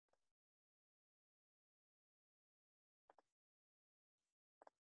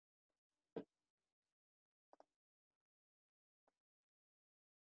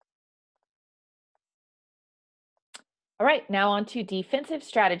All right, now on to defensive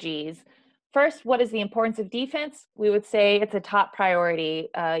strategies. First, what is the importance of defense? We would say it's a top priority.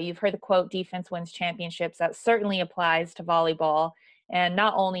 You've heard the quote, defense wins championships. That certainly applies to volleyball. And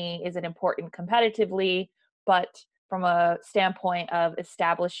not only is it important competitively, but from a standpoint of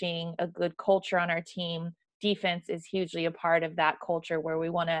establishing a good culture on our team, defense is hugely a part of that culture where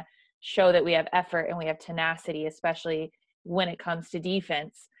we want to show that we have effort and we have tenacity, especially when it comes to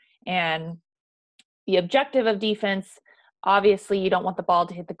defense. And the objective of defense, obviously, you don't want the ball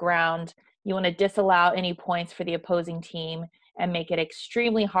to hit the ground. You want to disallow any points for the opposing team and make it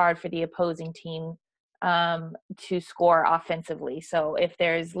extremely hard for the opposing team to score offensively. So if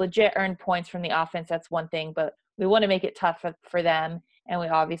there's legit earned points from the offense, that's one thing, but we want to make it tough for them. And we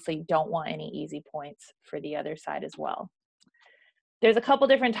obviously don't want any easy points for the other side as well. There's a couple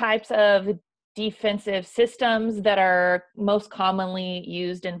different types of defensive systems that are most commonly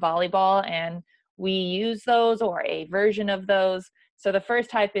used in volleyball, and we use those or a version of those. So the first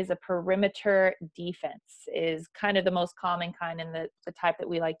type is a perimeter defense, is kind of the most common kind and the type that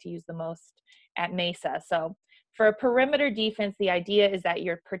we like to use the most at Mesa. So for a perimeter defense, the idea is that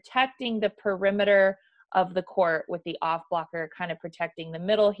you're protecting the perimeter of the court with the off blocker kind of protecting the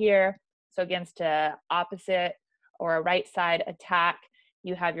middle here. So against a opposite or a right side attack,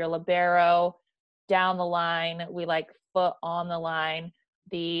 you have your libero down the line. We like foot on the line.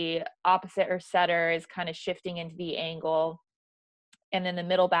 The opposite or setter is kind of shifting into the angle. And then the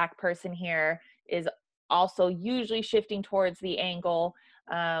middle back person here is also usually shifting towards the angle,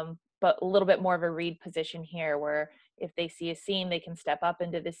 but a little bit more of a read position here where if they see a seam, they can step up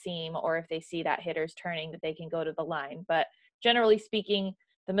into the seam, or if they see that hitter's turning, that they can go to the line. But generally speaking,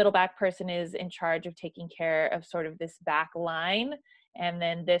 the middle back person is in charge of taking care of sort of this back line. And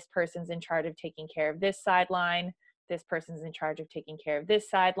then this person's in charge of taking care of this sideline. This person's in charge of taking care of this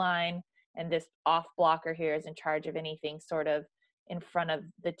sideline. And this off blocker here is in charge of anything sort of in front of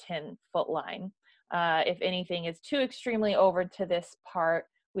the 10-foot line. If anything is too extremely over to this part,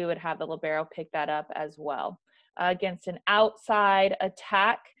 we would have the libero pick that up as well. Against an outside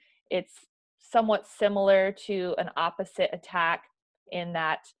attack, it's somewhat similar to an opposite attack in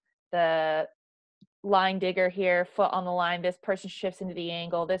that the line digger here, foot on the line, this person shifts into the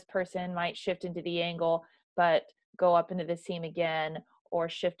angle, this person might shift into the angle, but go up into the seam again, or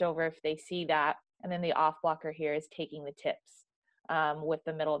shift over if they see that. And then the off blocker here is taking the tips with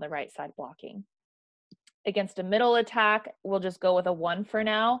the middle and the right side blocking. Against a middle attack, we'll just go with a 1 for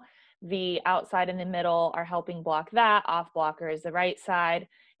now. The outside and the middle are helping block that. Off blocker is the right side.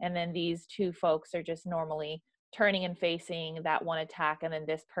 And then these two folks are just normally turning and facing that one attack. And then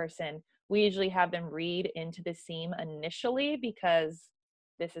this person, we usually have them read into the seam initially because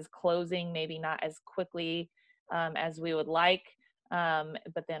this is closing maybe not as quickly as we would like,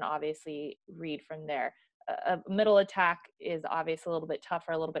 but then obviously read from there. A middle attack is obviously a little bit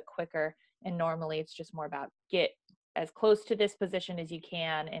tougher, a little bit quicker, and normally it's just more about get as close to this position as you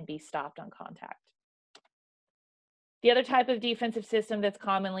can and be stopped on contact. The other type of defensive system that's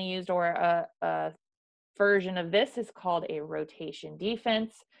commonly used, or a version of this, is called a rotation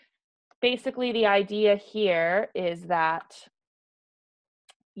defense. Basically, the idea here is that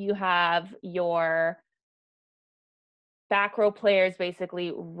you have your back row players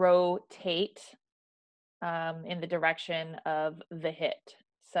basically rotate in the direction of the hit.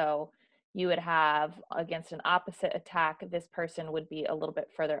 So you would have, against an opposite attack, this person would be a little bit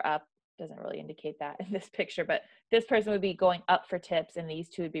further up. Doesn't really indicate that in this picture, but this person would be going up for tips and these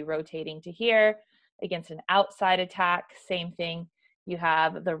two would be rotating to here. Against an outside attack, same thing. You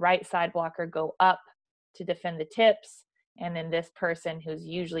have the right side blocker go up to defend the tips, and then this person who's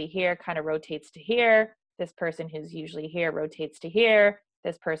usually here kind of rotates to here. This person who's usually here rotates to here.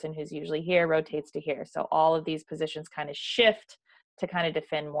 This person who's usually here rotates to here. So all of these positions kind of shift to kind of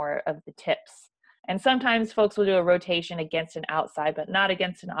defend more of the tips. And sometimes folks will do a rotation against an outside, but not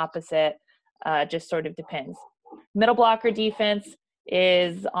against an opposite. Just sort of depends. Middle blocker defense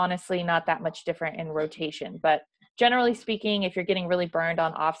is honestly not that much different in rotation, but generally speaking, if you're getting really burned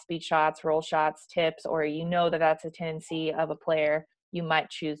on off-speed shots, roll shots, tips, or you know that that's a tendency of a player, you might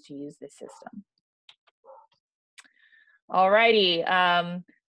choose to use this system. Alrighty,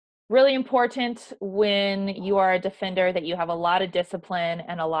 really important when you are a defender that you have a lot of discipline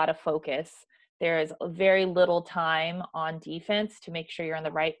and a lot of focus. There is very little time on defense to make sure you're in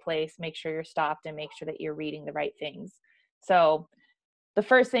the right place, make sure you're stopped, and make sure that you're reading the right things. So the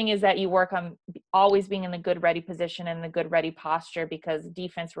first thing is that you work on always being in the good ready position and the good ready posture, because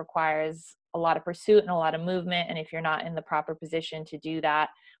defense requires a lot of pursuit and a lot of movement. And if you're not in the proper position to do that,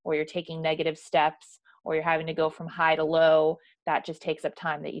 or you're taking negative steps, or you're having to go from high to low, that just takes up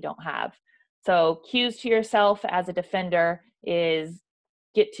time that you don't have. So cues to yourself as a defender is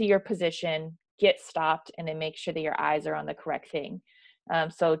get to your position, get stopped, and then make sure that your eyes are on the correct thing.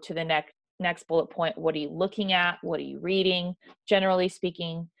 So to the next bullet point, what are you looking at? What are you reading? Generally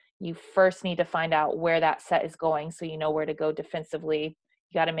speaking, you first need to find out where that set is going so you know where to go defensively.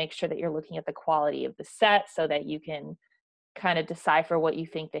 You got to make sure that you're looking at the quality of the set so that you can kind of decipher what you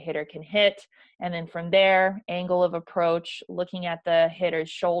think the hitter can hit. And then from there, angle of approach, looking at the hitter's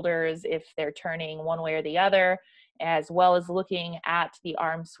shoulders if they're turning one way or the other, as well as looking at the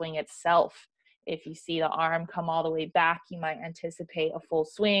arm swing itself. If you see the arm come all the way back, you might anticipate a full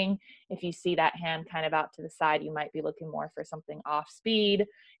swing. If you see that hand kind of out to the side, you might be looking more for something off speed,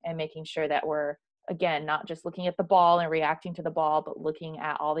 and making sure that we're, again, not just looking at the ball and reacting to the ball, but looking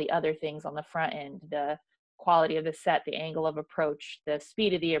at all the other things on the front end, the quality of the set, the angle of approach, the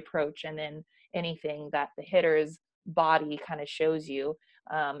speed of the approach, and then anything that the hitter's body kind of shows you.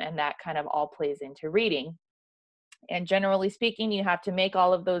 And that kind of all plays into reading. And generally speaking, you have to make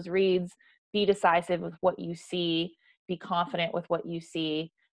all of those reads, be decisive with what you see, be confident with what you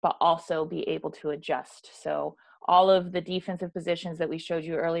see, but also be able to adjust. So all of the defensive positions that we showed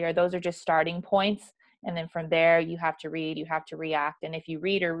you earlier, those are just starting points. And then from there, you have to read, you have to react. And if you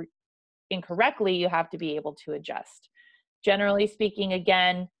read or incorrectly, you have to be able to adjust. Generally speaking,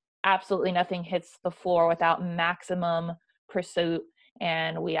 again, absolutely nothing hits the floor without maximum pursuit.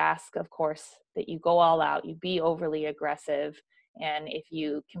 And we ask, of course, that you go all out, you be overly aggressive. And if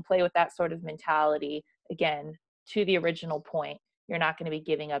you can play with that sort of mentality, again, to the original point, you're not going to be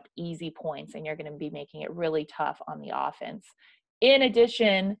giving up easy points, and you're going to be making it really tough on the offense. In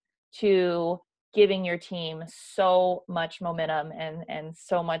addition to giving your team so much momentum and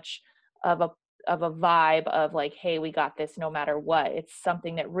so much of a vibe of like, hey, we got this no matter what. It's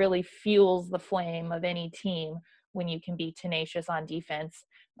something that really fuels the flame of any team when you can be tenacious on defense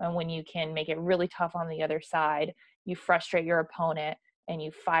and when you can make it really tough on the other side. You frustrate your opponent and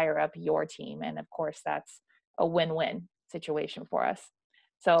you fire up your team. And of course, that's a win-win situation for us.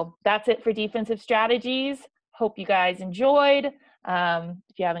 So that's it for defensive strategies. Hope you guys enjoyed.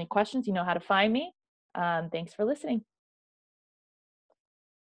 If you have any questions, you know how to find me. Thanks for listening.